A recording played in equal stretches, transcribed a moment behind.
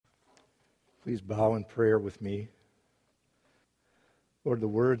Please bow in prayer with me. Lord, the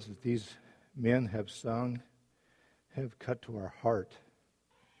words that these men have sung have cut to our heart.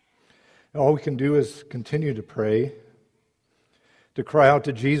 And all we can do is continue to pray, to cry out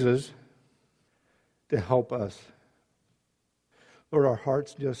to Jesus to help us. Lord, our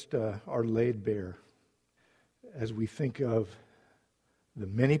hearts just are laid bare as we think of the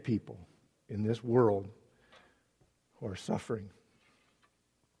many people in this world who are suffering.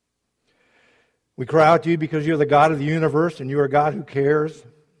 We cry out to you because you're the God of the universe and you're a God who cares.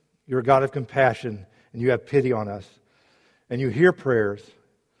 You're a God of compassion and you have pity on us. And you hear prayers.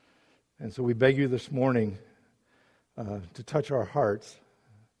 And so we beg you this morning to touch our hearts.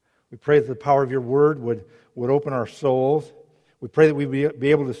 We pray that the power of your word would open our souls. We pray that we'd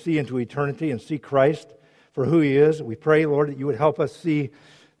be able to see into eternity and see Christ for who He is. We pray, Lord, that you would help us see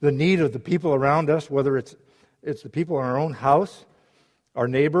the need of the people around us, whether it's the people in our own house, our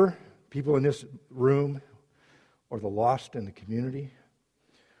neighbor, people in this room, or the lost in the community,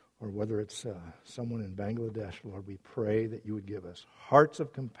 or whether it's someone in Bangladesh. Lord, we pray that you would give us hearts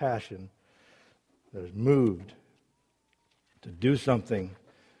of compassion that is moved to do something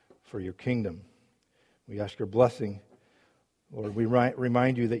for your kingdom. We ask your blessing. Lord, we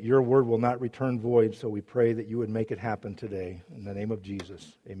remind you that your word will not return void, so we pray that you would make it happen today. In the name of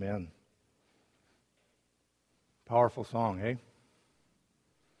Jesus, amen. Powerful song, eh?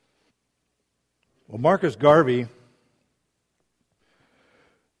 Well, Marcus Garvey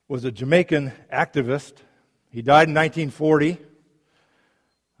was a Jamaican activist. He died in 1940.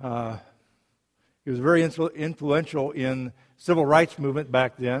 He was very influential in civil rights movement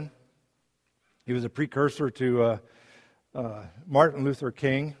back then. He was a precursor to Martin Luther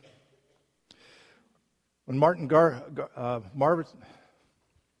King. When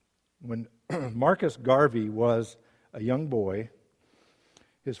Marcus Garvey was a young boy,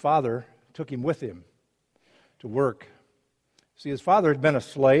 his father took him with him to work. See, his father had been a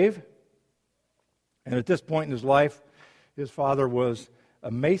slave, and at this point in his life, his father was a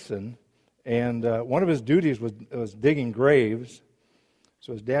mason, and one of his duties was digging graves,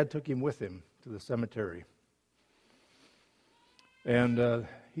 so his dad took him with him to the cemetery. And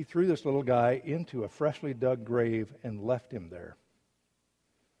he threw this little guy into a freshly dug grave and left him there.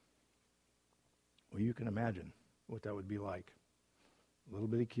 Well, you can imagine what that would be like. A little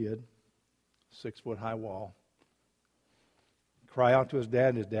bitty kid, 6-foot-high wall. Cry out to his dad,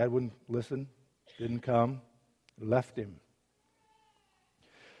 and his dad wouldn't listen, didn't come, left him.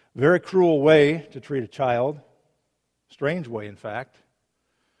 Very cruel way to treat a child. Strange way, in fact.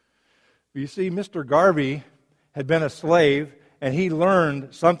 You see, Mr. Garvey had been a slave, and he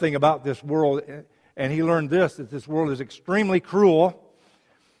learned something about this world, and he learned that this world is extremely cruel,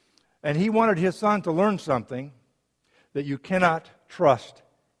 and he wanted his son to learn something, that you cannot trust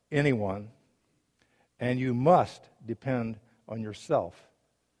anyone, and you must depend on yourself.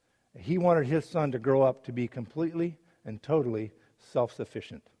 He wanted his son to grow up to be completely and totally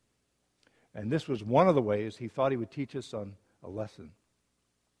self-sufficient. And this was one of the ways he thought he would teach his son a lesson.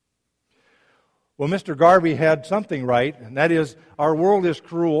 Well, Mr. Garvey had something right, and that is our world is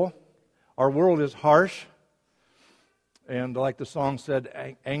cruel, our world is harsh, and like the song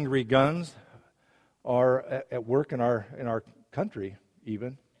said, angry guns are at work in our country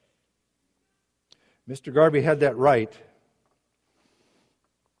even. Mr. Garvey had that right.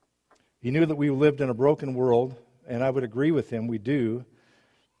 He knew that we lived in a broken world, and I would agree with him, we do.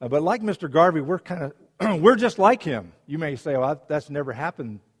 But like Mr. Garvey, we're just like him. You may say, well, that's never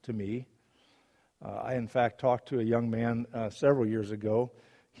happened to me. I, in fact, talked to a young man several years ago.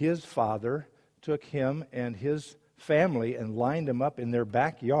 His father took him and his family and lined them up in their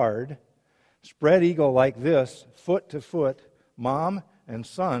backyard, spread eagle like this, foot to foot, mom and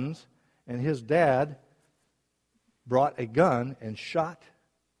sons, and his dad brought a gun and shot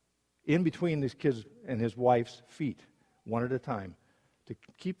in between these kids and his wife's feet, one at a time, to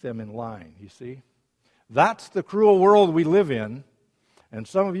keep them in line, you see. That's the cruel world we live in, and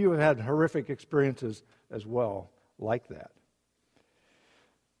some of you have had horrific experiences as well like that.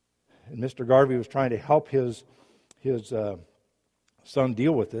 And Mr. Garvey was trying to help his son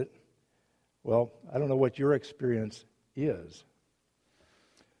deal with it. Well, I don't know what your experience is,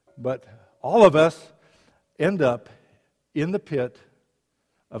 but all of us end up in the pit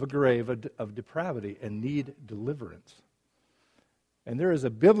of a grave of depravity and need deliverance. And there is a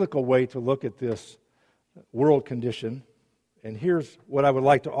biblical way to look at this world condition. And here's what I would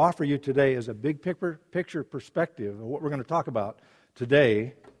like to offer you today as a big picture perspective of what we're going to talk about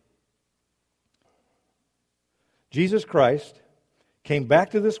today. Jesus Christ came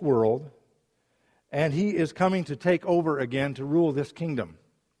back to this world, and He is coming to take over again to rule this kingdom.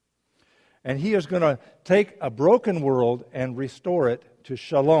 And He is going to take a broken world and restore it to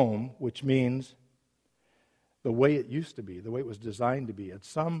shalom, which means the way it used to be, the way it was designed to be. At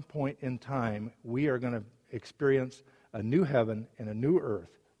some point in time, we are going to experience a new heaven and a new earth,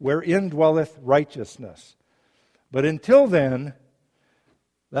 wherein dwelleth righteousness. But until then,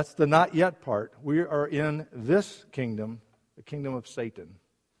 that's the not yet part. We are in this kingdom, the kingdom of Satan.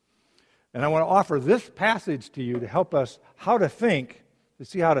 And I want to offer this passage to you to help us to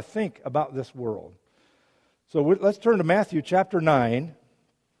see how to think about this world. So let's turn to Matthew chapter 9.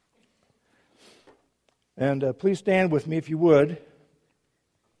 And please stand with me if you would.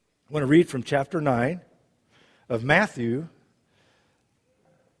 I want to read from chapter 9 of Matthew.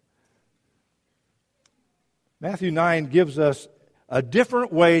 Matthew 9 gives us a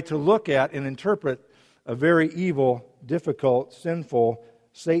different way to look at and interpret a very evil, difficult, sinful,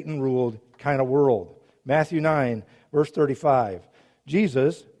 Satan-ruled kind of world. Matthew 9, verse 35.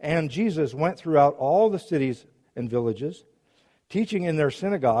 Jesus went throughout all the cities and villages, teaching in their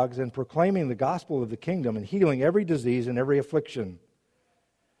synagogues and proclaiming the gospel of the kingdom and healing every disease and every affliction.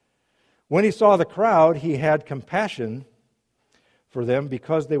 When He saw the crowd, He had compassion for them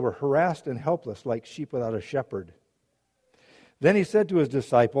because they were harassed and helpless like sheep without a shepherd. Then He said to His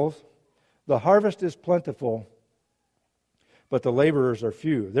disciples, "The harvest is plentiful, but the laborers are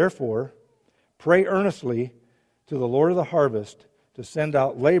few. Therefore, pray earnestly to the Lord of the harvest to send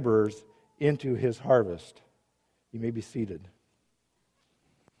out laborers into His harvest." You may be seated.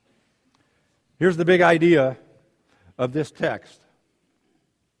 Here's the big idea of this text.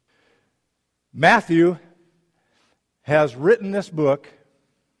 Matthew has written this book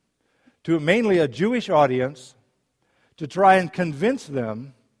to mainly a Jewish audience to try and convince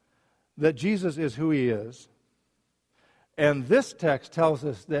them that Jesus is who He is. And this text tells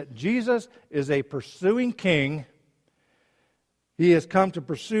us that Jesus is a pursuing king. He has come to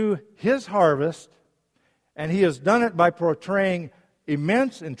pursue His harvest, and He has done it by portraying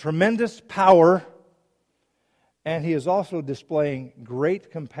immense and tremendous power, and He is also displaying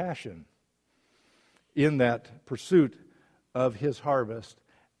great compassion in that pursuit of His harvest.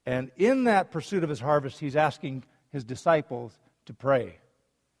 And in that pursuit of His harvest, He's asking His disciples to pray.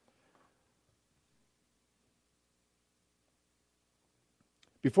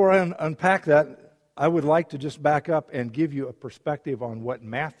 Before I unpack that, I would like to just back up and give you a perspective on what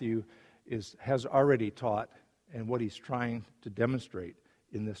Matthew has already taught and what he's trying to demonstrate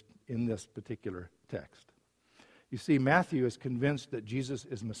in this particular text. You see, Matthew is convinced that Jesus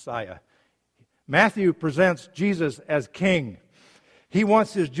is Messiah. Matthew presents Jesus as king. He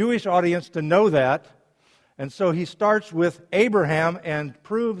wants his Jewish audience to know that, and so he starts with Abraham and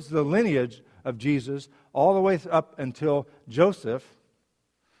proves the lineage of Jesus all the way up until Joseph.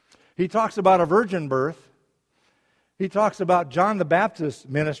 He talks about a virgin birth. He talks about John the Baptist's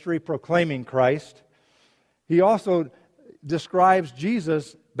ministry proclaiming Christ. He also describes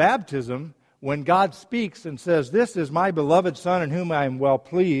Jesus' baptism when God speaks and says, "This is my beloved Son in whom I am well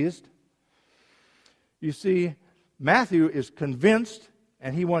pleased." You see, Matthew is convinced,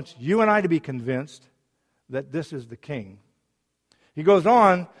 and he wants you and I to be convinced, that this is the King. He goes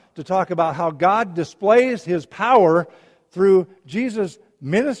on to talk about how God displays His power through Jesus'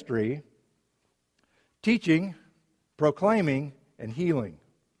 ministry, teaching, proclaiming, and healing.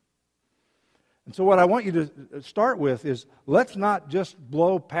 And so what I want you to start with is, let's not just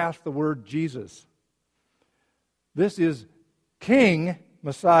blow past the word Jesus. This is King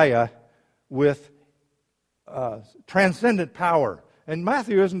Messiah with transcendent power. And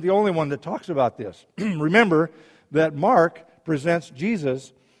Matthew isn't the only one that talks about this. Remember that Mark presents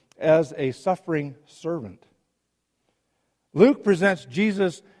Jesus as a suffering servant. Luke presents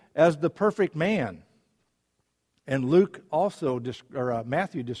Jesus as the perfect man. And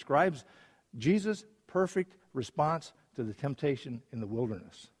Matthew describes Jesus' perfect response to the temptation in the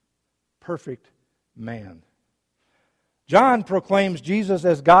wilderness. Perfect man. John proclaims Jesus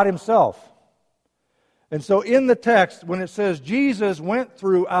as God Himself. And so in the text, when it says Jesus went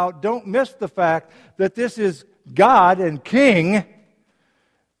throughout, don't miss the fact that this is God and King.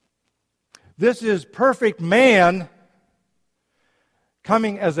 This is perfect man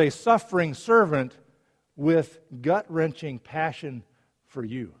coming as a suffering servant with gut-wrenching passion for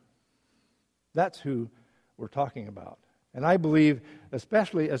you. That's who we're talking about. And I believe,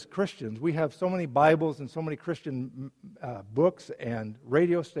 especially as Christians, we have so many Bibles and so many Christian books and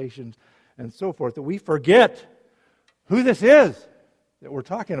radio stations and so forth that we forget who this is that we're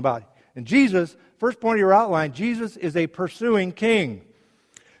talking about. And Jesus, first point of your outline, Jesus is a pursuing king.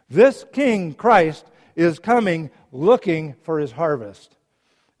 This King, Christ, is coming looking for His harvest.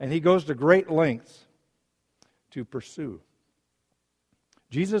 And He goes to great lengths to pursue.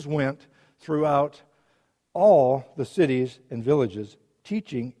 Jesus went throughout all the cities and villages,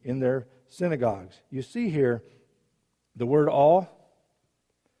 teaching in their synagogues. You see here the word all.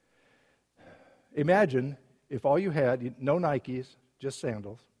 Imagine if all you had, no Nikes, just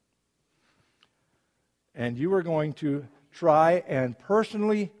sandals, and you were going to try and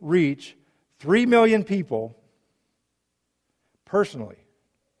personally reach 3 million people personally.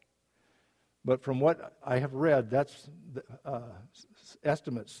 But from what I have read, that's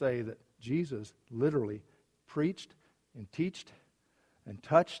estimates say that Jesus literally preached and teached and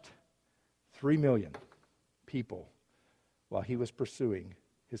touched 3 million people while he was pursuing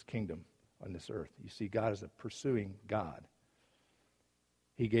his kingdom on this earth. You see, God is a pursuing God.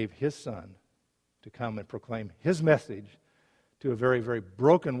 He gave his Son to come and proclaim his message to a very, very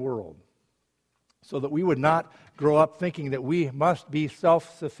broken world so that we would not grow up thinking that we must be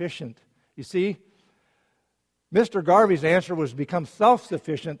self-sufficient. You see, Mr. Garvey's answer was to become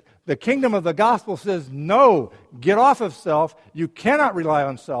self-sufficient. The kingdom of the gospel says, no, get off of self. You cannot rely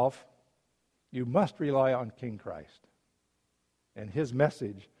on self. You must rely on King Christ. And his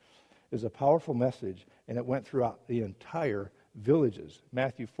message is a powerful message, and it went throughout the entire villages.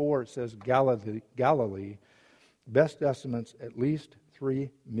 Matthew 4, it says Galilee, best estimates, at least 3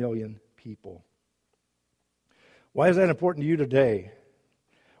 million people. Why is that important to you today?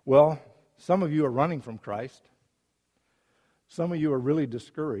 Well, some of you are running from Christ. Some of you are really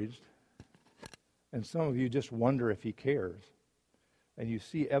discouraged. And some of you just wonder if he cares. And you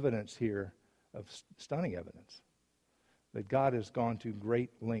see evidence here of stunning evidence that God has gone to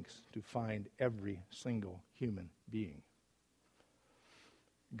great lengths to find every single human being.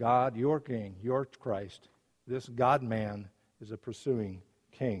 God, your King, your Christ, this God-man is a pursuing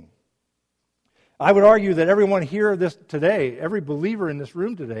King. I would argue that everyone here today, every believer in this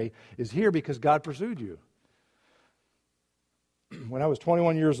room today, is here because God pursued you. When I was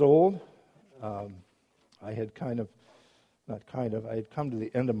 21 years old, I had I had come to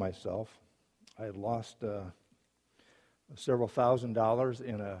the end of myself. I had lost several $1,000s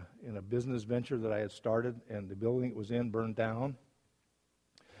in a business venture that I had started, and the building it was in burned down.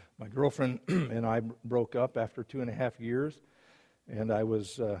 My girlfriend and I broke up after 2.5 years, and I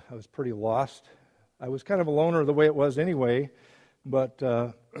was pretty lost. I was kind of a loner the way it was anyway, but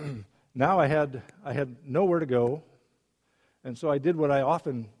now I had nowhere to go, and so I did what I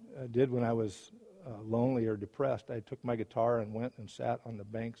often did when I was lonely or depressed. I took my guitar and went and sat on the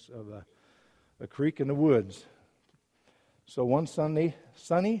banks of a creek in the woods. So one sunny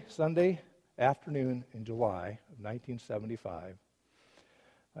Sunday afternoon in July of 1975,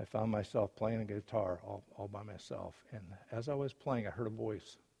 I found myself playing a guitar all by myself. And as I was playing, I heard a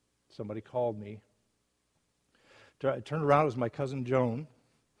voice. Somebody called me. I turned around, it was my cousin Joan.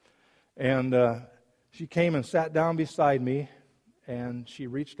 And she came and sat down beside me, and she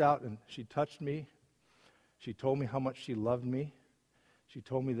reached out and she touched me. She told me how much she loved me. She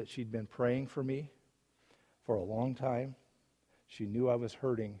told me that she'd been praying for me for a long time. She knew I was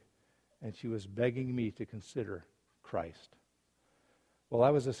hurting, and she was begging me to consider Christ. Well,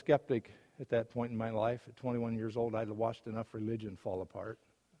 I was a skeptic at that point in my life. At 21 years old, I'd watched enough religion fall apart.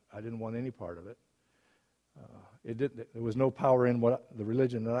 I didn't want any part of it. There was no power in the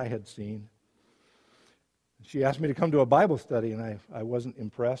religion that I had seen. She asked me to come to a Bible study, and I wasn't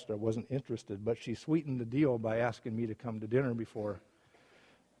impressed. I wasn't interested, but she sweetened the deal by asking me to come to dinner before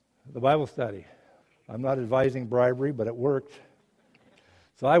the Bible study. I'm not advising bribery, but it worked.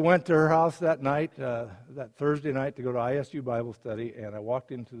 So I went to her house that night, that Thursday night, to go to ISU Bible study, and I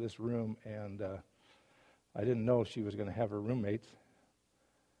walked into this room, and I didn't know she was going to have her roommates.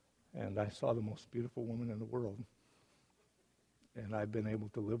 And I saw the most beautiful woman in the world. And I've been able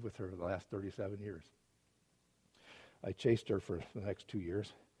to live with her the last 37 years. I chased her for the next 2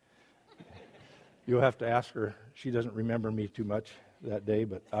 years. You'll have to ask her. She doesn't remember me too much that day,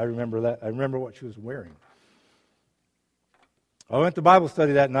 but I remember that. I remember what she was wearing. I went to Bible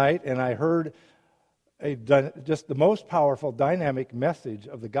study that night, and I heard just the most powerful, dynamic message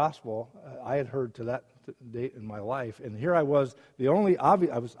of the gospel I had heard to that date in my life. And here I was,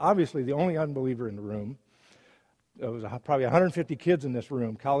 I was obviously the only unbeliever in the room. There was probably 150 kids in this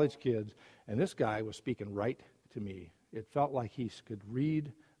room, college kids, and this guy was speaking right to me. It felt like he could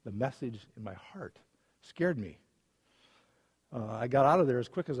read the message in my heart. It scared me. I got out of there as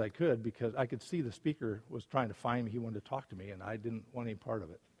quick as I could because I could see the speaker was trying to find me. He wanted to talk to me, and I didn't want any part of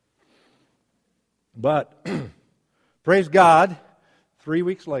it. But praise God, 3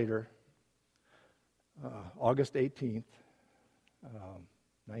 weeks later, August 18th,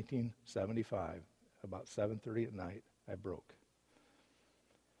 1975, about 7:30 at night, I broke.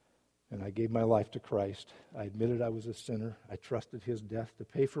 and I gave my life to Christ. I admitted I was a sinner. I trusted his death to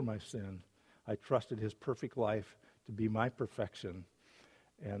pay for my sin. I trusted his perfect life to be my perfection,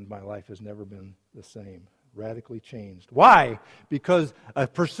 and my life has never been the same. Radically changed. Why? Because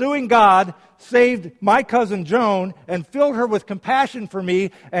pursuing God saved my cousin Joan and filled her with compassion for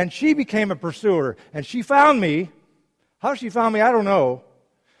me, and she became a pursuer. And she found me. How she found me, I don't know.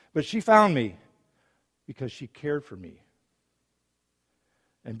 But she found me because she cared for me.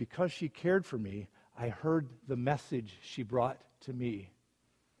 And because she cared for me, I heard the message she brought to me.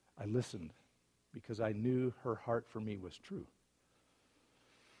 I listened because I knew her heart for me was true.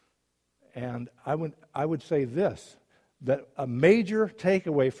 And I would say this, that a major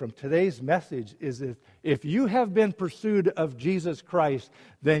takeaway from today's message is that if you have been pursued of Jesus Christ,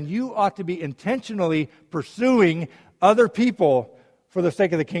 then you ought to be intentionally pursuing other people for the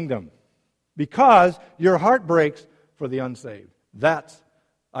sake of the kingdom, because your heart breaks for the unsaved. That's,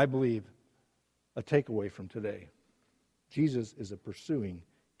 I believe, a takeaway from today. Jesus is a pursuing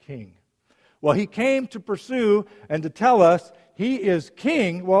king. Well, he came to pursue and to tell us he is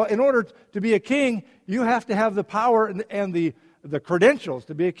king. Well, in order to be a king, you have to have the power and the credentials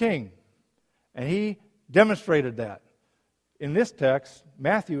to be a king. And he demonstrated that. In this text,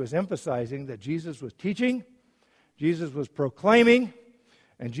 Matthew is emphasizing that Jesus was teaching, Jesus was proclaiming,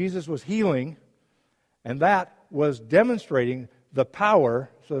 and Jesus was healing. And that was demonstrating the power.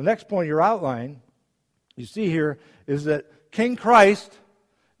 So the next point in your outline, you see here, is that King Christ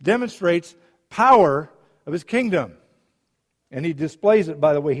demonstrates power of his kingdom. And he displays it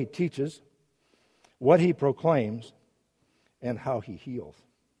by the way he teaches, what he proclaims, and how he heals.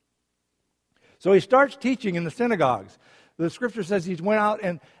 So he starts teaching in the synagogues. The scripture says he went out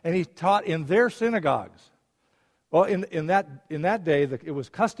and he taught in their synagogues. Well, in that day, it was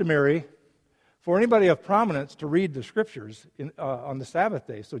customary for anybody of prominence to read the scriptures on the Sabbath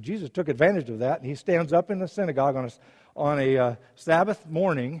day. So Jesus took advantage of that, and he stands up in the synagogue on a Sabbath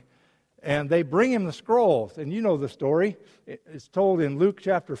morning, and they bring him the scrolls. And you know the story. It's told in Luke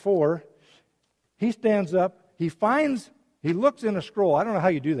chapter 4. He stands up. He looks in a scroll. I don't know how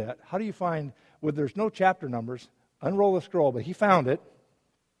you do that. How do you find, there's no chapter numbers, unroll the scroll, but he found it.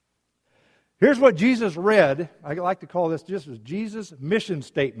 Here's what Jesus read. I like to call this just as Jesus' mission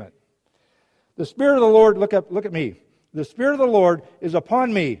statement. The Spirit of the Lord, look at me. The Spirit of the Lord is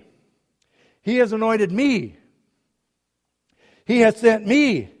upon me. He has anointed me. He has sent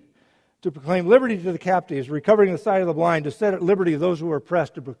me to proclaim liberty to the captives, recovering the sight of the blind, to set at liberty those who are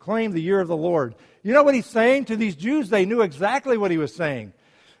oppressed, to proclaim the year of the Lord. You know what he's saying to these Jews? They knew exactly what he was saying.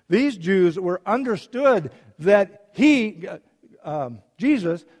 These Jews were understood that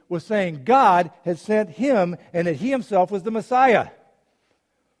Jesus was saying God had sent him and that he himself was the Messiah.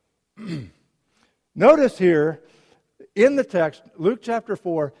 Notice here in the text, Luke chapter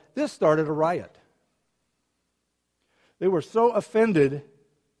 4, this started a riot. They were so offended,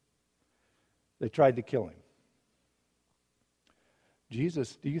 they tried to kill him.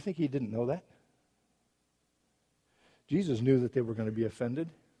 Jesus, do you think he didn't know that? Jesus knew that they were going to be offended,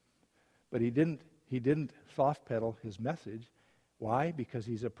 but he didn't soft pedal his message. Why? Because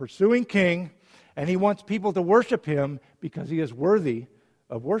he's a pursuing king, and he wants people to worship him because he is worthy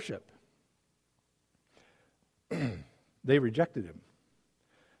of worship. They rejected him.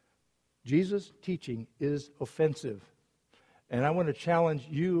 Jesus' teaching is offensive. And I want to challenge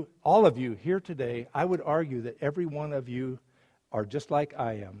you, all of you here today. I would argue that every one of you are just like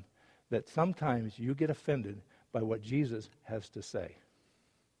I am, that sometimes you get offended by what Jesus has to say.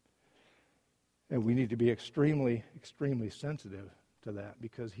 And we need to be extremely, extremely sensitive to that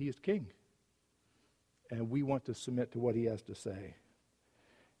because he is king. And we want to submit to what he has to say.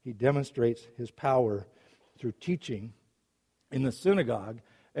 He demonstrates his power through teaching in the synagogue.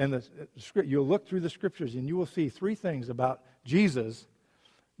 And you'll look through the scriptures and you will see three things about Jesus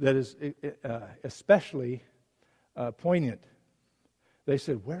that is especially poignant. They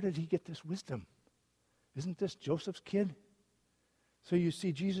said, where did he get this wisdom? Isn't this Joseph's kid? So you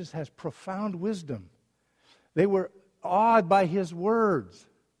see, Jesus has profound wisdom. They were awed by his words.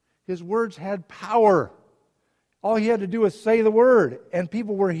 His words had power. All he had to do was say the word, and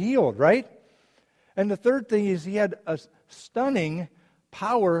people were healed, right? And the third thing is he had a stunning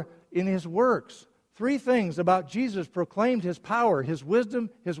power in his works. Three things about Jesus proclaimed his power, his wisdom,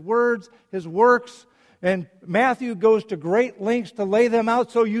 his words, his works. And Matthew goes to great lengths to lay them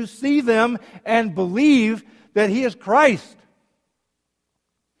out so you see them and believe that he is Christ.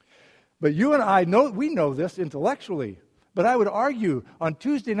 But you and I we know this intellectually. But I would argue on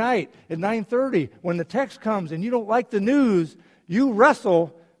Tuesday night at 9:30, when the text comes and you don't like the news, you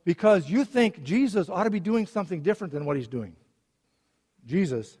wrestle because you think Jesus ought to be doing something different than what he's doing.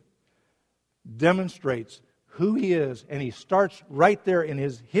 Jesus demonstrates who he is, and he starts right there in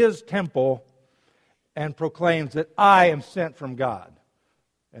his temple and proclaims that I am sent from God.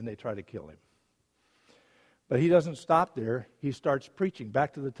 And they try to kill him. But he doesn't stop there. He starts preaching.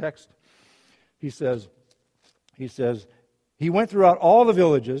 Back to the text. He says, he went throughout all the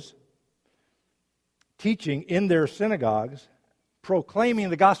villages, teaching in their synagogues, proclaiming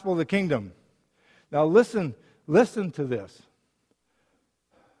the gospel of the kingdom. Now listen to this.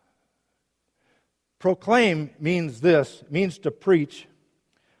 Proclaim means to preach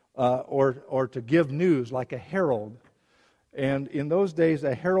or to give news, like a herald. And in those days,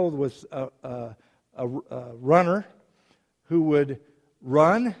 a herald was a runner who would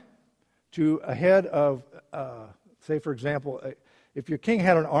run to ahead of, say for example, if your king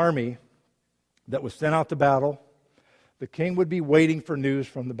had an army that was sent out to battle, the king would be waiting for news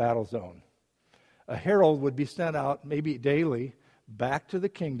from the battle zone. A herald would be sent out, maybe daily, back to the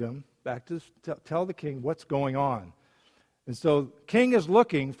kingdom, back to tell the king what's going on. And so king is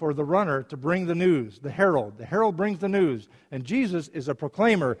looking for the runner to bring the news, the herald. The herald brings the news. And Jesus is a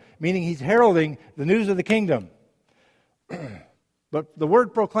proclaimer, meaning he's heralding the news of the kingdom. But the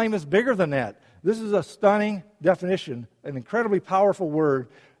word proclaim is bigger than that. This is a stunning definition, an incredibly powerful word.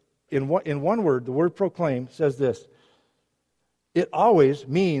 In one word, the word proclaim says this. It always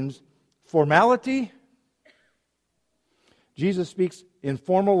means formality. Jesus speaks in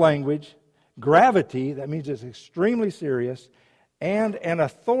formal language. Gravity, that means it's extremely serious. And an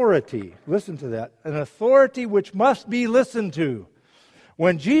authority, listen to that, an authority which must be listened to.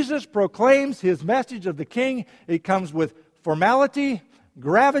 When Jesus proclaims his message of the king, it comes with formality,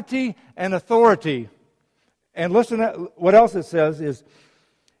 gravity, and authority. And listen to what else it says is,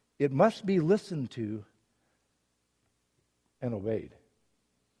 it must be listened to and obeyed.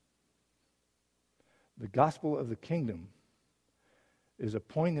 The gospel of the kingdom is a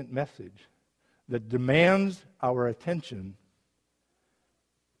poignant message that demands our attention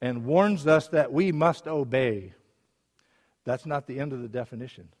and warns us that we must obey. That's not the end of the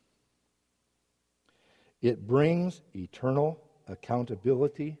definition. It brings eternal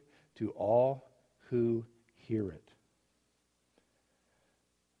accountability to all who hear it.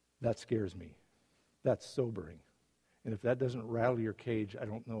 That scares me. That's sobering. And if that doesn't rattle your cage, I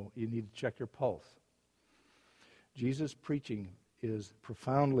don't know. You need to check your pulse. Jesus' preaching is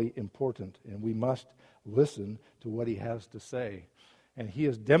profoundly important, and we must listen to what he has to say. And he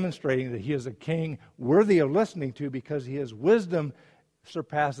is demonstrating that he is a king worthy of listening to because his wisdom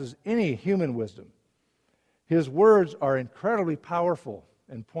surpasses any human wisdom. His words are incredibly powerful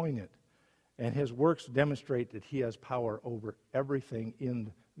and poignant, and his works demonstrate that he has power over everything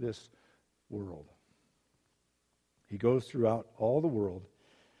in this world. He goes throughout all the world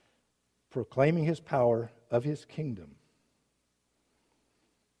proclaiming his power of his kingdom.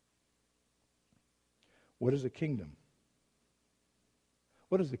 What is a kingdom?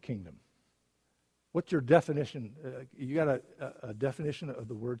 What is a kingdom? What's your definition? You got a definition of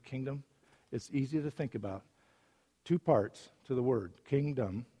the word kingdom? It's easy to think about. Two parts to the word.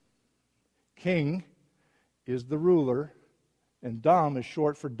 Kingdom. King is the ruler, and dom is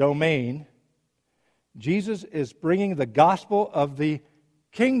short for domain. Jesus is bringing the gospel of the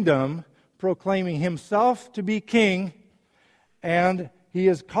kingdom, proclaiming himself to be king, and he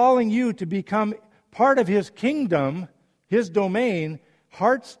is calling you to become part of his kingdom, his domain,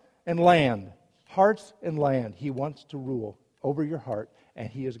 hearts and land. Hearts and land. He wants to rule over your heart, and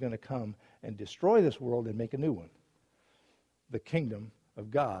he is going to come and destroy this world and make a new one. The kingdom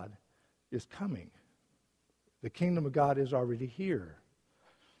of God is coming. The kingdom of God is already here.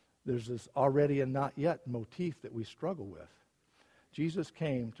 There's this already and not yet motif that we struggle with. Jesus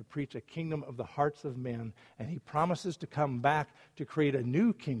came to preach a kingdom of the hearts of men, and he promises to come back to create a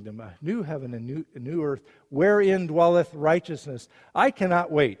new kingdom, a new heaven, a new earth, wherein dwelleth righteousness. I cannot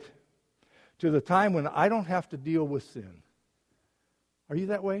wait to the time when I don't have to deal with sin. Are you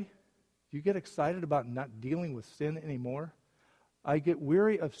that way? Do you get excited about not dealing with sin anymore? I get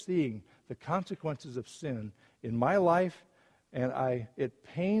weary of seeing the consequences of sin in my life, and it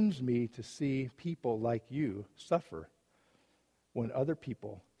pains me to see people like you suffer when other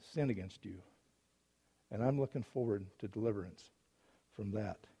people sin against you. And I'm looking forward to deliverance from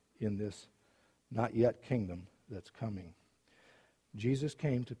that in this not yet kingdom that's coming. Jesus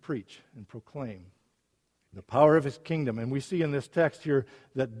came to preach and proclaim the power of his kingdom. And we see in this text here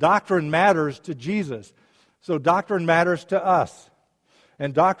that doctrine matters to Jesus. So doctrine matters to us.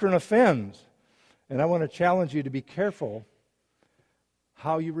 And doctrine offends. And I want to challenge you to be careful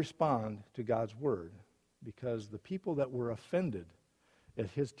how you respond to God's word. Because the people that were offended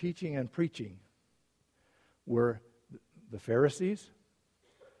at his teaching and preaching were the Pharisees,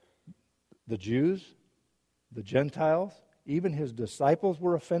 The Jews, the Gentiles, even his disciples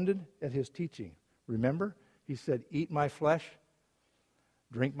were offended at his teaching. Remember? He said, "Eat my flesh,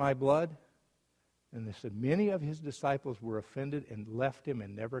 drink my blood." And they said many of his disciples were offended and left him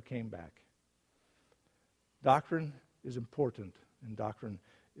and never came back. Doctrine is important, and doctrine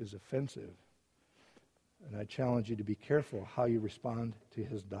is offensive. And I challenge you to be careful how you respond to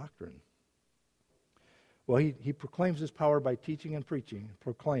his doctrine. Well, he proclaims his power by teaching and preaching,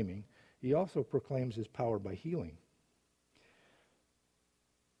 proclaiming. He also proclaims his power by healing.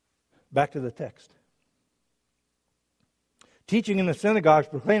 Back to the text. Teaching in the synagogues,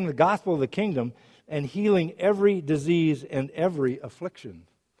 proclaiming the gospel of the kingdom, and healing every disease and every affliction.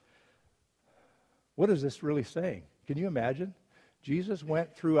 What is this really saying? Can you imagine? Jesus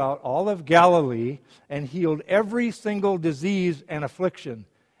went throughout all of Galilee and healed every single disease and affliction.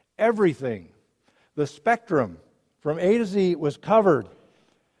 Everything. The spectrum from A to Z was covered.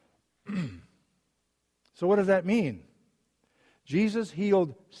 So what does that mean? Jesus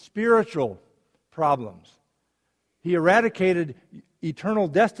healed spiritual problems. He eradicated eternal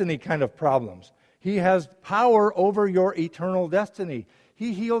destiny kind of problems. He has power over your eternal destiny.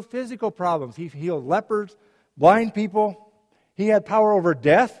 He healed physical problems. He healed lepers, blind people. He had power over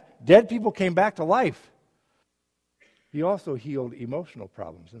death. Dead people came back to life. He also healed emotional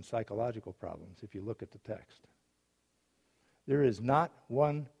problems and psychological problems, if you look at the text. There is not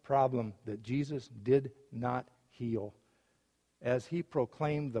one problem that Jesus did not heal as he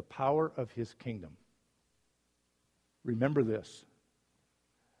proclaimed the power of his kingdom. Remember this.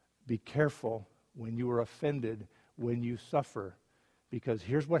 Be careful when you are offended, when you suffer, because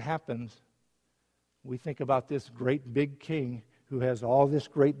here's what happens. We think about this great big king who has all this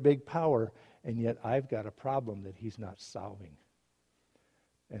great big power, and yet I've got a problem that he's not solving.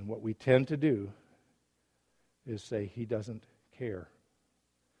 And what we tend to do is say he doesn't care,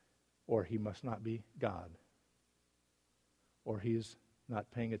 or he must not be God, or he's not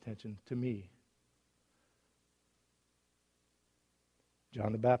paying attention to me.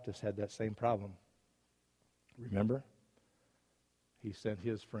 John the Baptist had that same problem. Remember? He sent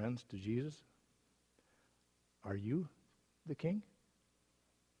his friends to Jesus. Are you the king?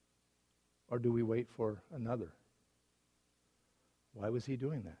 Or do we wait for another? Why was he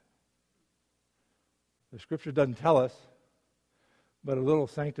doing that? The scripture doesn't tell us, but a little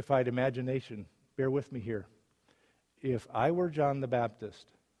sanctified imagination. Bear with me here. If I were John the Baptist,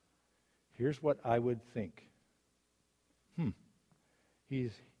 here's what I would think.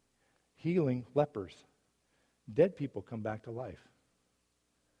 He's healing lepers. Dead people come back to life.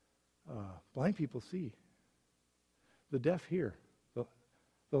 Blind people see. The deaf hear. The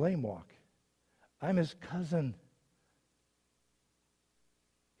lame walk. I'm his cousin.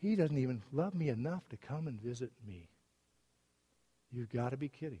 He doesn't even love me enough to come and visit me. You've got to be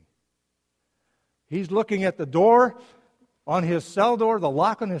kidding. He's looking at the door on his cell door, the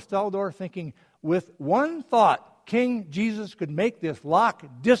lock on his cell door, thinking, with one thought, King Jesus could make this lock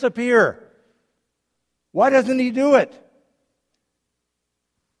disappear. Why doesn't he do it?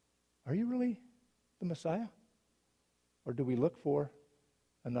 Are you really the Messiah? Or do we look for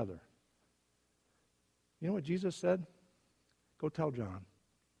another? You know what Jesus said? Go tell John.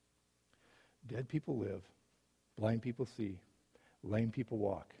 Dead people live, blind people see, lame people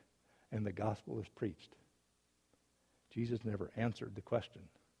walk, and the gospel is preached. Jesus never answered the question,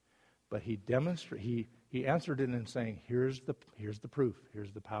 but he answered it in saying, here's the proof,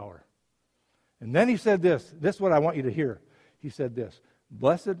 here's the power. And then he said this is what I want you to hear. He said this,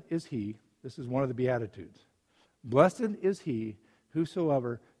 blessed is he, this is one of the Beatitudes, blessed is he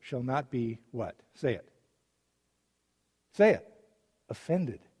whosoever shall not be what? Say it. Say it.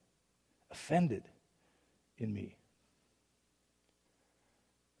 Offended in me.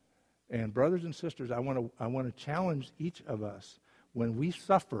 And brothers and sisters, I want to challenge each of us when we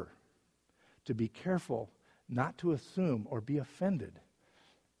suffer to be careful not to assume or be offended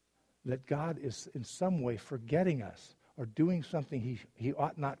that God is in some way forgetting us or doing something he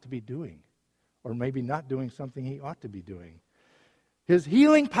ought not to be doing, or maybe not doing something he ought to be doing. His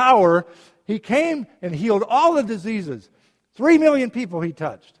healing power, he came and healed all the diseases. 3 million people he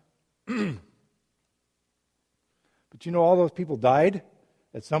touched. But you know, all those people died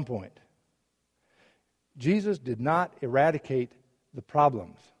at some point. Jesus did not eradicate the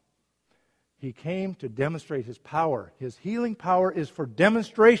problems. He came to demonstrate his power. His healing power is for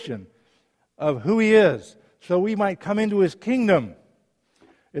demonstration of who he is, so we might come into his kingdom.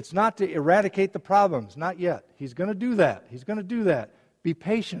 It's not to eradicate the problems, not yet. He's going to do that. He's going to do that. Be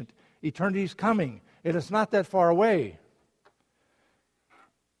patient. Eternity's coming. It is not that far away.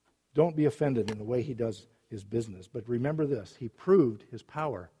 Don't be offended in the way he does his business. But remember this, he proved his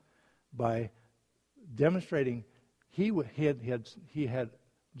power by demonstrating he had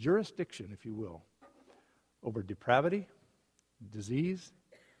jurisdiction, if you will, over depravity, disease,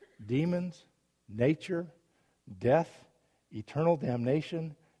 demons, nature, death, eternal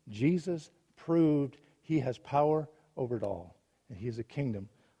damnation. Jesus proved he has power over it all. And he is a kingdom.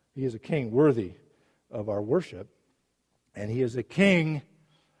 He is a king worthy of our worship. And he is a king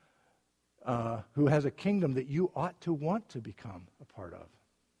who has a kingdom that you ought to want to become a part of.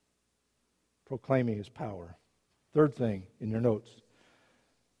 Proclaiming his power. Third thing in your notes,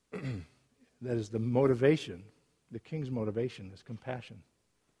 that is the motivation. The king's motivation is compassion.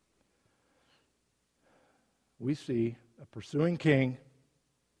 We see a pursuing king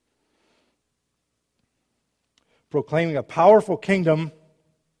proclaiming a powerful kingdom.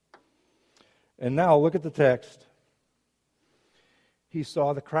 And now look at the text. He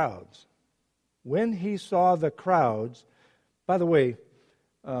saw the crowds. When he saw the crowds, by the way,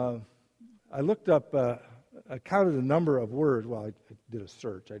 I looked up, I counted the number of words. Well, I did a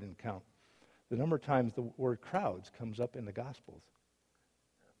search. I didn't count the number of times the word crowds comes up in the Gospels.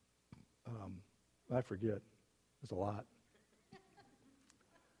 I forget. It's a lot.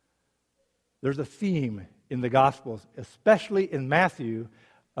 There's a theme in the Gospels, especially in Matthew,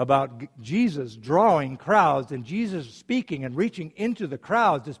 about Jesus drawing crowds and Jesus speaking and reaching into the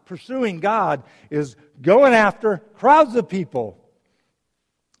crowds, is pursuing God, is going after crowds of people.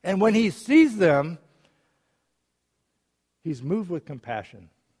 And when he sees them, he's moved with compassion.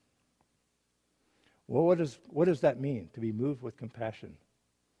 Well, what does that mean, to be moved with compassion?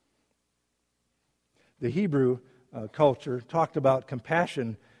 The Hebrew culture talked about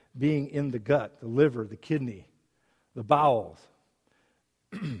compassion being in the gut, the liver, the kidney, the bowels.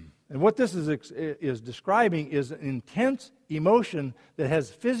 And what this is describing is an intense emotion that has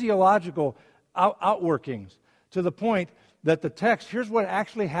physiological outworkings, to the point that the text, here's what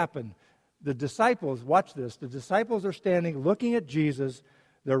actually happened. The disciples, watch this, the disciples are standing looking at Jesus.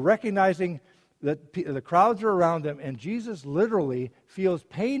 They're recognizing that the crowds are around them, and Jesus literally feels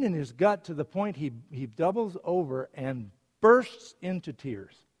pain in his gut to the point he doubles over and bursts into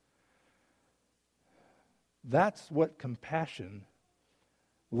tears. That's what compassion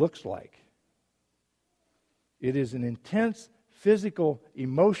looks like. It is an intense physical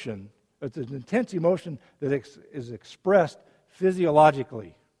emotion. It's an intense emotion that is expressed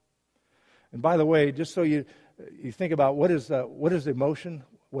physiologically. And by the way, just so you think about what is emotion,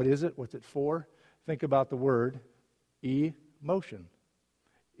 what is it, what's it for? Think about the word emotion.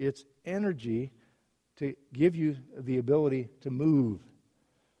 It's energy to give you the ability to move.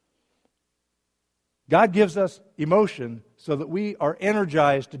 God gives us emotion so that we are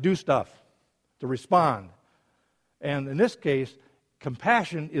energized to do stuff, to respond. And in this case,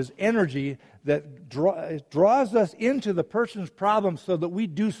 compassion is energy that draws us into the person's problem so that we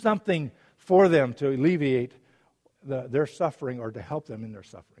do something for them to alleviate their suffering or to help them in their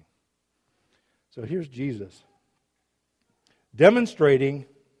suffering. So here's Jesus demonstrating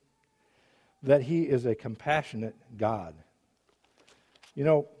that he is a compassionate God. You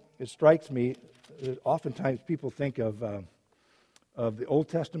know, it strikes me that oftentimes people think of the Old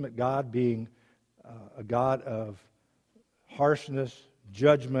Testament God being a God of harshness,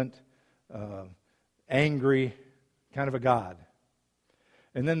 judgment, angry, kind of a God.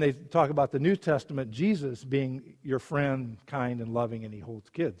 And then they talk about the New Testament, Jesus being your friend, kind and loving, and he holds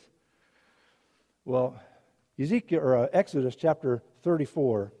kids. Well, Exodus chapter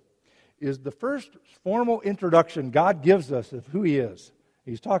 34 is the first formal introduction God gives us of who he is.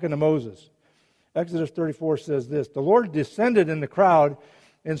 He's talking to Moses. Exodus 34 says this: "The Lord descended in the crowd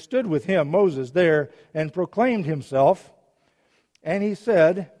and stood with him," Moses, there, "and proclaimed himself. And he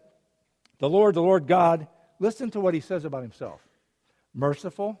said, the Lord God," listen to what he says about himself: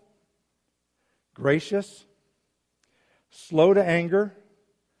 "merciful, gracious, slow to anger,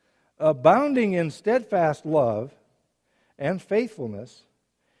 abounding in steadfast love and faithfulness,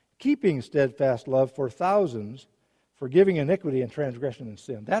 keeping steadfast love for thousands, forgiving iniquity and transgression and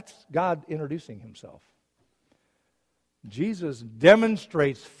sin." That's God introducing himself. Jesus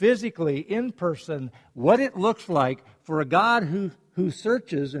demonstrates physically, in person, what it looks like for a God who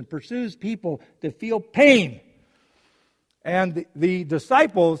searches and pursues people to feel pain. And the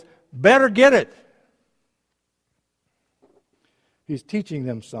disciples better get it. He's teaching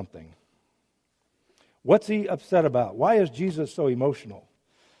them something. What's he upset about? Why is Jesus so emotional?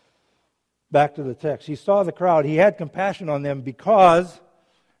 Back to the text. He saw the crowd. He had compassion on them because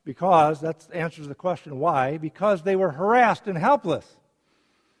that answers the question why. Because they were harassed and helpless,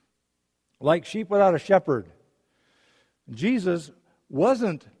 like sheep without a shepherd. Jesus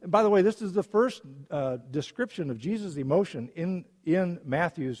wasn't, and by the way, this is the first description of Jesus' emotion in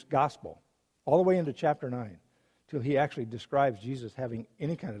Matthew's gospel, all the way into chapter 9, till he actually describes Jesus having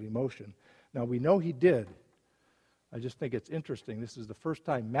any kind of emotion. Now, we know he did. I just think it's interesting. This is the first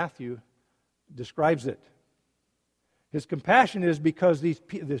time Matthew describes it. His compassion is because this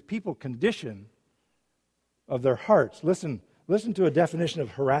people condition of their hearts. Listen to a definition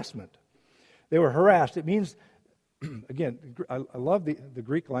of harassment. They were harassed. It means, again, I love the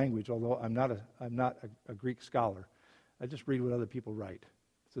Greek language, although I'm not a Greek scholar. I just read what other people write,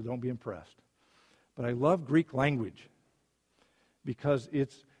 so don't be impressed. But I love Greek language because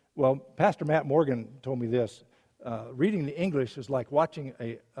Pastor Matt Morgan told me this. Reading the English is like watching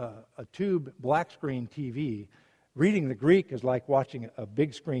a tube black screen TV. Reading the Greek is like watching a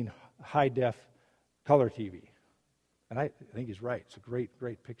big screen high-def color TV. And I think he's right. It's a great,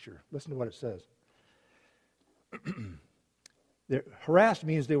 great picture. Listen to what it says. Harassed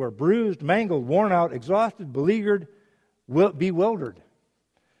means they were bruised, mangled, worn out, exhausted, beleaguered, bewildered.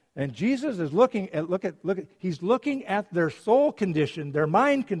 And Jesus is looking at their soul condition, their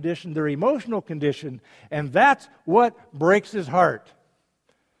mind condition, their emotional condition, and that's what breaks his heart.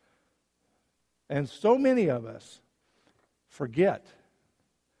 And so many of us forget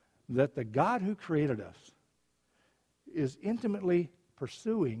that the God who created us is intimately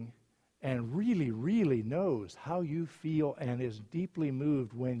pursuing and really, really knows how you feel and is deeply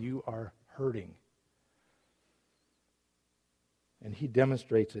moved when you are hurting. And he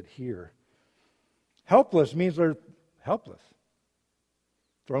demonstrates it here. Helpless means they're helpless,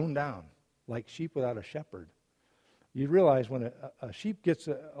 thrown down, like sheep without a shepherd. You realize when a sheep gets,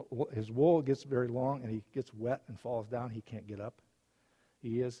 his wool gets very long and he gets wet and falls down, he can't get up.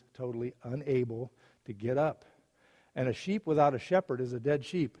 He is totally unable to get up. And a sheep without a shepherd is a dead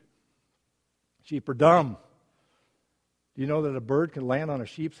sheep. Sheep are dumb. Do you know that a bird can land on a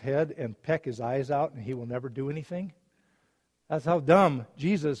sheep's head and peck his eyes out and he will never do anything? That's how dumb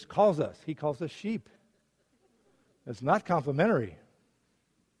Jesus calls us. He calls us sheep. It's not complimentary.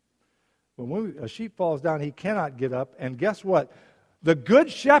 When a sheep falls down, he cannot get up. And guess what? The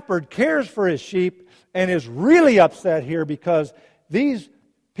good shepherd cares for his sheep and is really upset here because these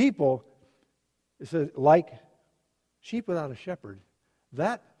people, it says, like sheep without a shepherd.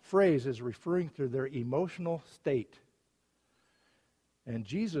 That phrase is referring to their emotional state. And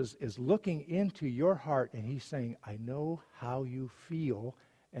Jesus is looking into your heart and he's saying, I know how you feel,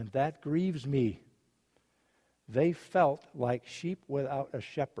 and that grieves me. They felt like sheep without a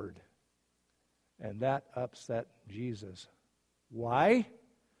shepherd. And that upset Jesus. Why?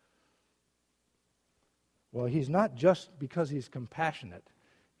 Well, he's not just because he's compassionate.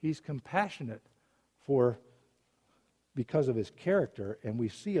 He's compassionate because of his character, and we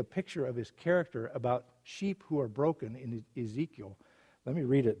see a picture of his character about sheep who are broken in Ezekiel. Let me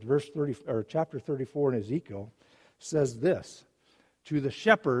read it. Chapter 34 in Ezekiel says this: to the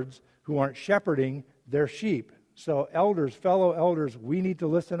shepherds who aren't shepherding their sheep. So elders, fellow elders, we need to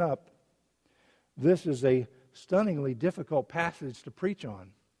listen up. This is a stunningly difficult passage to preach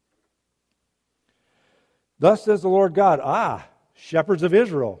on. Thus says the Lord God, shepherds of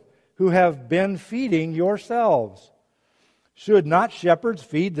Israel, who have been feeding yourselves. Should not shepherds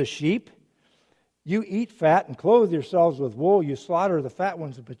feed the sheep? You eat fat and clothe yourselves with wool. You slaughter the fat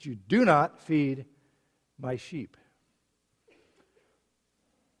ones, but you do not feed my sheep.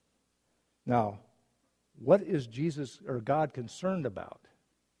 Now, what is Jesus or God concerned about?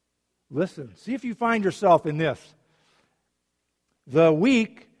 Listen, see if you find yourself in this. The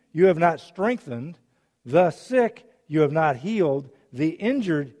weak you have not strengthened, the sick you have not healed, the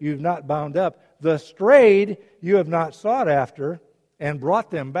injured you have not bound up, the strayed you have not sought after and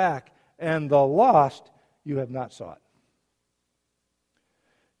brought them back, and the lost you have not sought.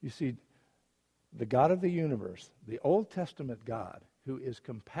 You see, the God of the universe, the Old Testament God, who is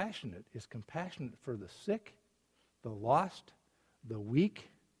compassionate for the sick, the lost, the weak,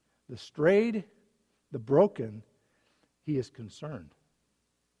 the strayed, the broken. He is concerned.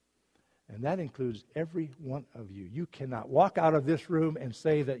 And that includes every one of you. You cannot walk out of this room and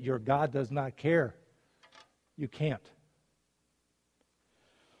say that your God does not care. You can't.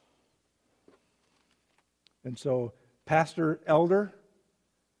 And so, pastor, elder,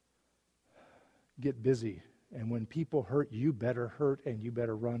 get busy. And when people hurt, you better hurt and you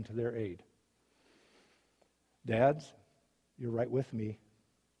better run to their aid. Dads, you're right with me.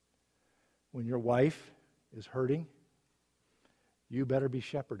 When your wife is hurting, you better be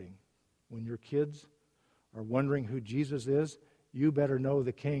shepherding. When your kids are wondering who Jesus is, you better know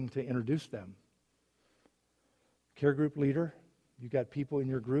the King to introduce them. Care group leader, you got people in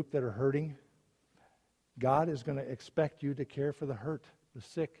your group that are hurting. God is going to expect you to care for the hurt, the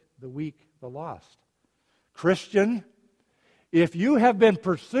sick, the weak, the lost. Christian, if you have been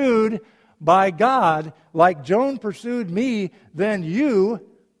pursued by God like Joan pursued me, then you,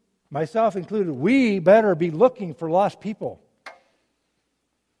 myself included, we better be looking for lost people.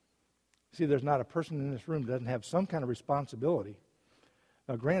 See, there's not a person in this room that doesn't have some kind of responsibility.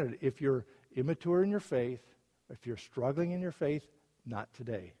 Now, granted, if you're immature in your faith, if you're struggling in your faith, not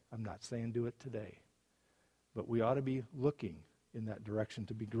today. I'm not saying do it today. But we ought to be looking in that direction,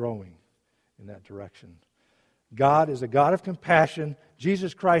 to be growing in that direction. God is a God of compassion.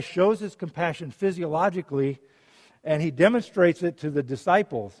 Jesus Christ shows his compassion physiologically, and he demonstrates it to the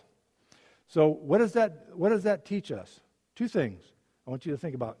disciples. So what does that teach us? Two things I want you to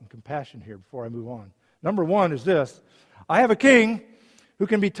think about in compassion here before I move on. Number one is this. I have a king who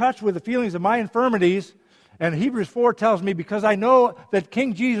can be touched with the feelings of my infirmities, and Hebrews 4 tells me because I know that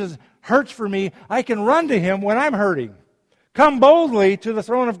King Jesus hurts for me, I can run to him when I'm hurting. Come boldly to the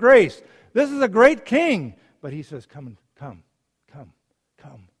throne of grace. This is a great king. But he says, come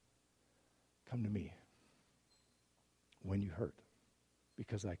to me when you hurt,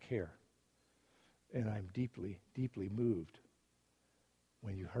 because I care. And I'm deeply, deeply moved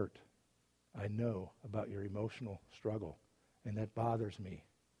when you hurt. I know about your emotional struggle, and that bothers me.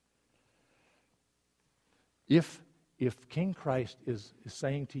 If King Christ is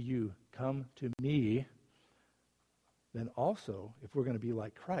saying to you, come to me, then also, if we're going to be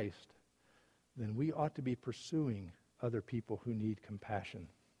like Christ, then we ought to be pursuing other people who need compassion.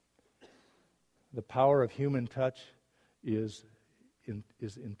 The power of human touch is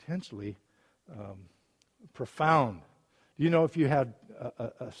intensely profound. Do you know if you had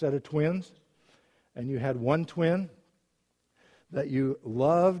a set of twins, and you had one twin that you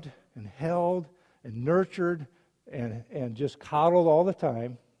loved and held and nurtured and just coddled all the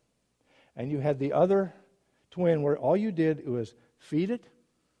time, and you had the other twin where all you did was feed it,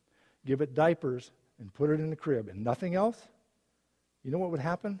 give it diapers, and put it in the crib, and nothing else? You know what would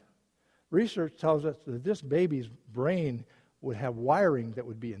happen? Research tells us that this baby's brain would have wiring that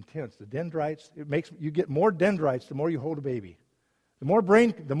would be intense. The dendrites, you get more dendrites the more you hold a baby. The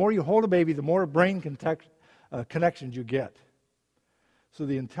more you hold a baby, the more brain connections you get. So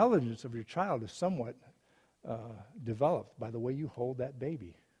the intelligence of your child is somewhat developed by the way you hold that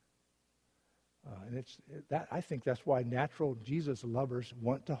baby. I think that's why natural Jesus lovers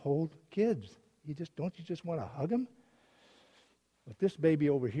want to hold kids. Don't you just want to hug them? But this baby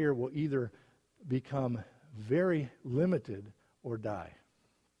over here will either become very limited or die.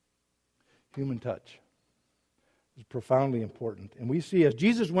 Human touch is profoundly important. And we see as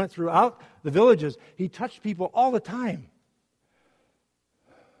Jesus went throughout the villages, he touched people all the time.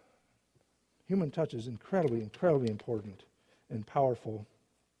 Human touch is incredibly, incredibly important and powerful.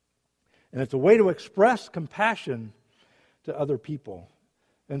 And it's a way to express compassion to other people.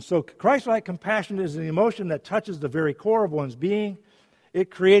 And so Christ-like compassion is an emotion that touches the very core of one's being.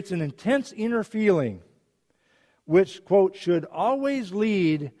 It creates an intense inner feeling, which, quote, should always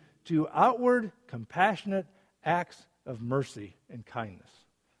lead to outward, compassionate acts of mercy and kindness.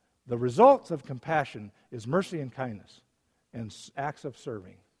 The results of compassion is mercy and kindness and acts of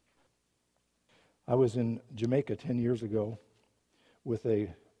serving. I was in Jamaica 10 years ago with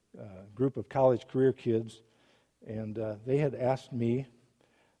a group of college career kids, and they had asked me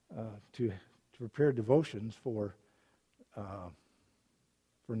to prepare devotions for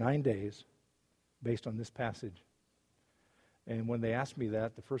 9 days based on this passage. And when they asked me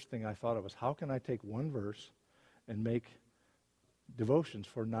that, the first thing I thought of was, how can I take one verse and make devotions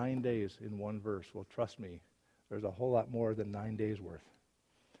for 9 days in one verse? Well, trust me, there's a whole lot more than 9 days worth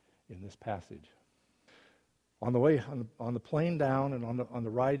in this passage. On the way, on the plane down and on the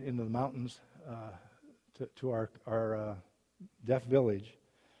ride into the mountains to our deaf village,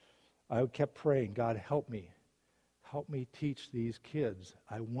 I kept praying, God, help me teach these kids.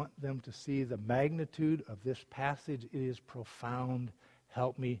 I want them to see the magnitude of this passage. It is profound.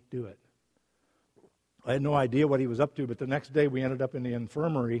 Help me do it. I had no idea what he was up to, but the next day we ended up in the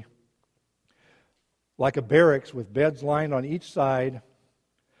infirmary, like a barracks with beds lined on each side,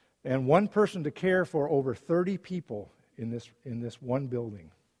 and one person to care for over 30 people in this one building.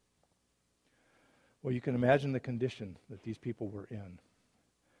 Well, you can imagine the condition that these people were in.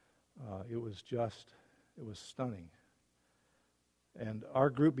 It was stunning. And our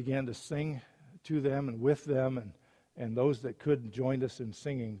group began to sing to them and with them, and those that could joined us in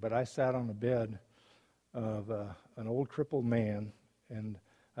singing. But I sat on a bed of an old crippled man, and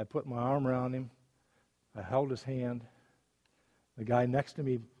I put my arm around him. I held his hand. The guy next to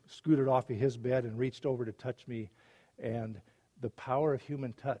me scooted off of his bed and reached over to touch me, and the power of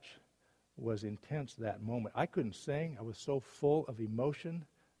human touch was intense that moment. I couldn't sing. I was so full of emotion.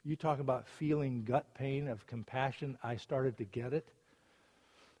 You talk about feeling gut pain of compassion. I started to get it.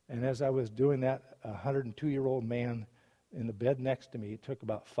 And as I was doing that, a 102-year-old man in the bed next to me, it took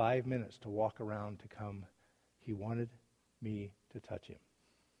about 5 minutes to walk around to come. He wanted me to touch him.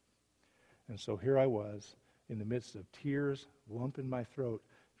 And so here I was in the midst of tears, lump in my throat,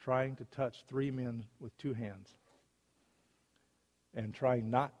 trying to touch 3 men with 2 hands and trying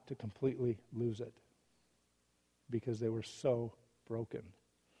not to completely lose it because they were so broken.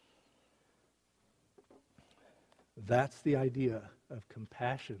 That's the idea of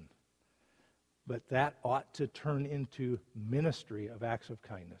compassion. But that ought to turn into ministry of acts of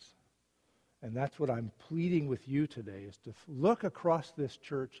kindness. And that's what I'm pleading with you today, is to look across this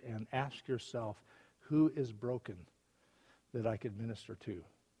church and ask yourself, who is broken that I could minister to?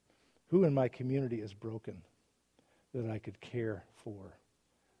 Who in my community is broken that I could care for?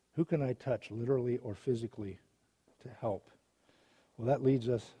 Who can I touch literally or physically to help? Well, that leads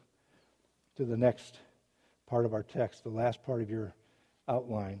us to the next part of our text, the last part of your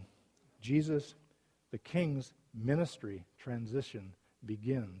outline. Jesus, the King's ministry transition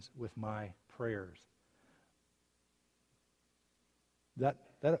begins with my prayers. That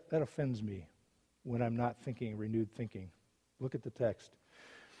offends me when I'm not thinking renewed thinking. Look at the text.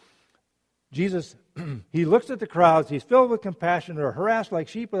 Jesus, he looks at the crowds. He's filled with compassion. They're harassed like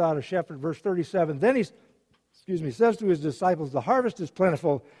sheep without a shepherd. Verse 37. Then he says to his disciples, the harvest is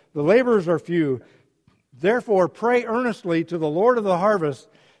plentiful, the laborers are few. Therefore, pray earnestly to the Lord of the harvest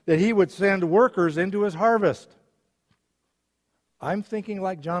that he would send workers into his harvest. I'm thinking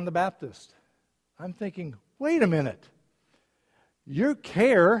like John the Baptist. I'm thinking, wait a minute. You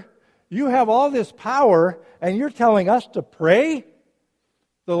care, you have all this power, and you're telling us to pray?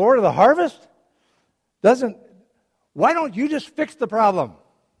 The Lord of the harvest? Why don't you just fix the problem?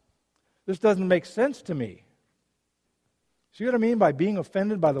 This doesn't make sense to me. See what I mean by being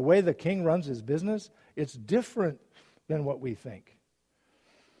offended by the way the king runs his business? It's different than what we think.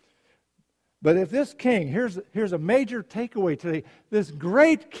 But if this king, here's a major takeaway today, this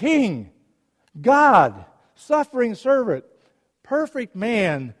great king, God, suffering servant, perfect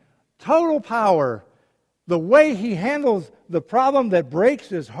man, total power, the way he handles the problem that breaks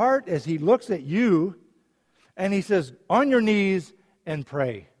his heart as he looks at you and he says, on your knees and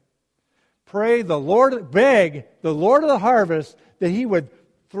pray. Pray the Lord, beg the Lord of the harvest that he would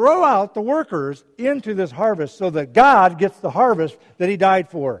throw out the workers into this harvest so that God gets the harvest that he died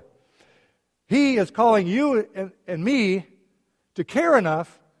for. He is calling you and me to care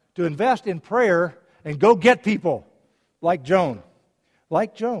enough to invest in prayer and go get people like Joan.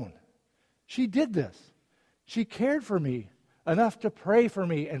 Like Joan. She did this. She cared for me enough to pray for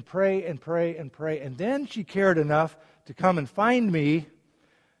me and pray and pray and pray. And then she cared enough to come and find me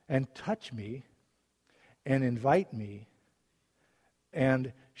and touch me and invite me.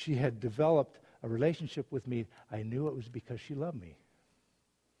 And she had developed a relationship with me. I knew it was because she loved me.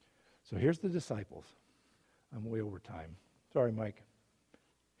 So here's the disciples. I'm way over time. Sorry, Mike.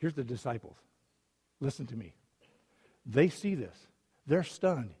 Here's the disciples. Listen to me. They see this. They're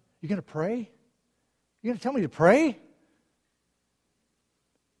stunned. You going to pray? You going to tell me to pray?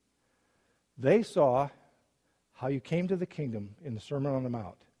 They saw how you came to the kingdom in the Sermon on the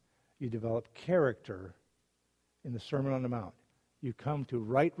Mount. You developed character in the Sermon on the Mount. You come to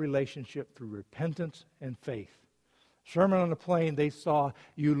right relationship through repentance and faith. Sermon on the Plain, they saw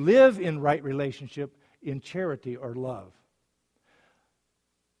you live in right relationship in charity or love.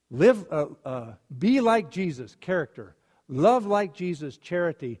 Be like Jesus, character. Love like Jesus,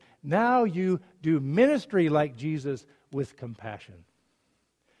 charity. Now you do ministry like Jesus with compassion.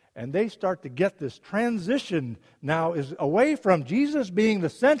 And they start to get this transition now is away from Jesus being the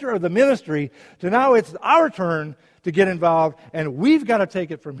center of the ministry to now it's our turn to get involved and we've got to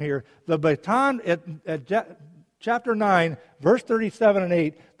take it from here. The baton at chapter 9, verse 37 and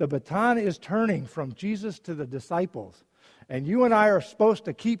 8, the baton is turning from Jesus to the disciples. And you and I are supposed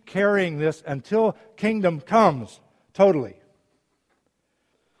to keep carrying this until kingdom comes, totally.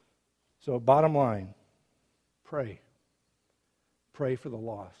 So bottom line, pray. Pray for the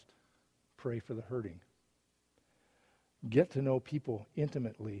lost. Pray for the hurting. Get to know people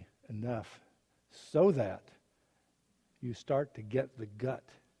intimately enough so that you start to get the gut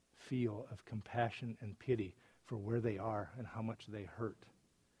feel of compassion and pity for where they are and how much they hurt.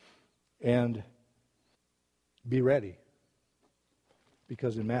 And be ready.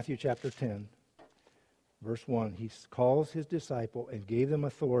 Because in Matthew chapter 10, verse 1, he calls his disciple and gave them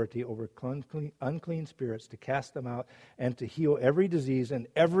authority over unclean spirits to cast them out and to heal every disease and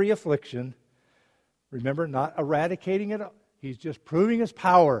every affliction. Remember, not eradicating it. He's just proving his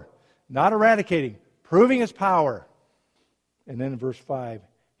power. not eradicating, proving his power. And then in verse 5,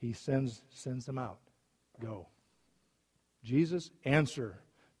 he sends them out. Go. Jesus' answer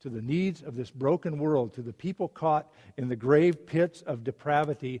to the needs of this broken world, to the people caught in the grave pits of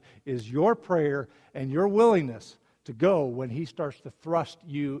depravity, is your prayer and your willingness to go when he starts to thrust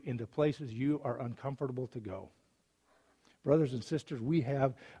you into places you are uncomfortable to go. Brothers and sisters, we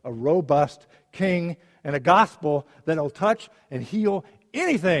have a robust king and a gospel that will touch and heal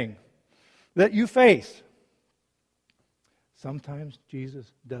anything that you face. Sometimes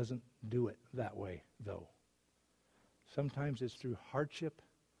Jesus doesn't do it that way, though. Sometimes it's through hardship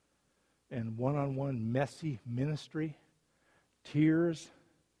and one-on-one messy ministry, tears,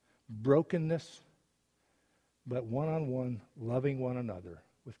 brokenness, but one-on-one loving one another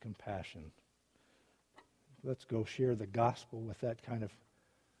with compassion. Let's go share the gospel with that kind of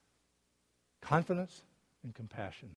confidence and compassion.